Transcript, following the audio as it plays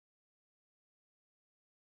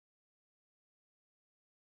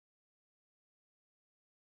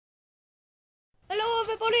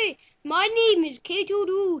everybody, my name is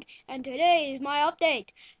xXktdudeXx and today is my update,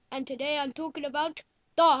 and today I'm talking about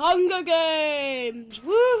the Hunger Games,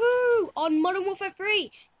 woohoo, on Modern Warfare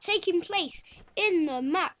 3, taking place in the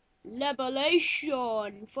map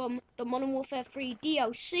Liberation from the Modern Warfare 3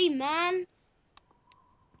 DLC, man.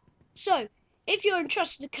 So, if you're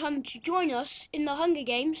interested to come to join us in the Hunger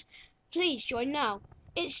Games, please join now.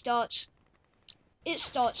 It starts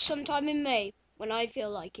sometime in May, when I feel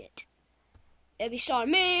like it. It'll be starring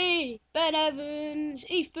me, Ben Evans,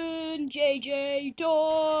 Ethan, JJ,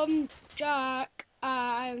 Dom, Jack,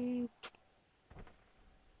 and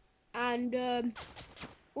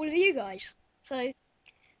all of you guys. So,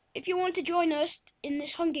 if you want to join us in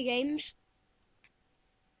this Hunger Games,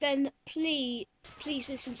 then please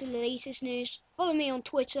listen to the latest news. Follow me on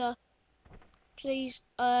Twitter, please.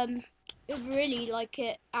 You'll really like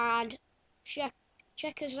it, and check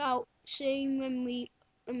us out soon when we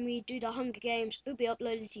do the Hunger Games. It'll be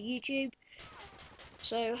uploaded to YouTube.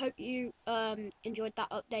 So hope you enjoyed that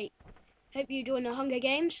update. Hope you join the Hunger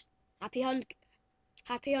Games. Happy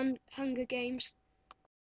Hunger Games.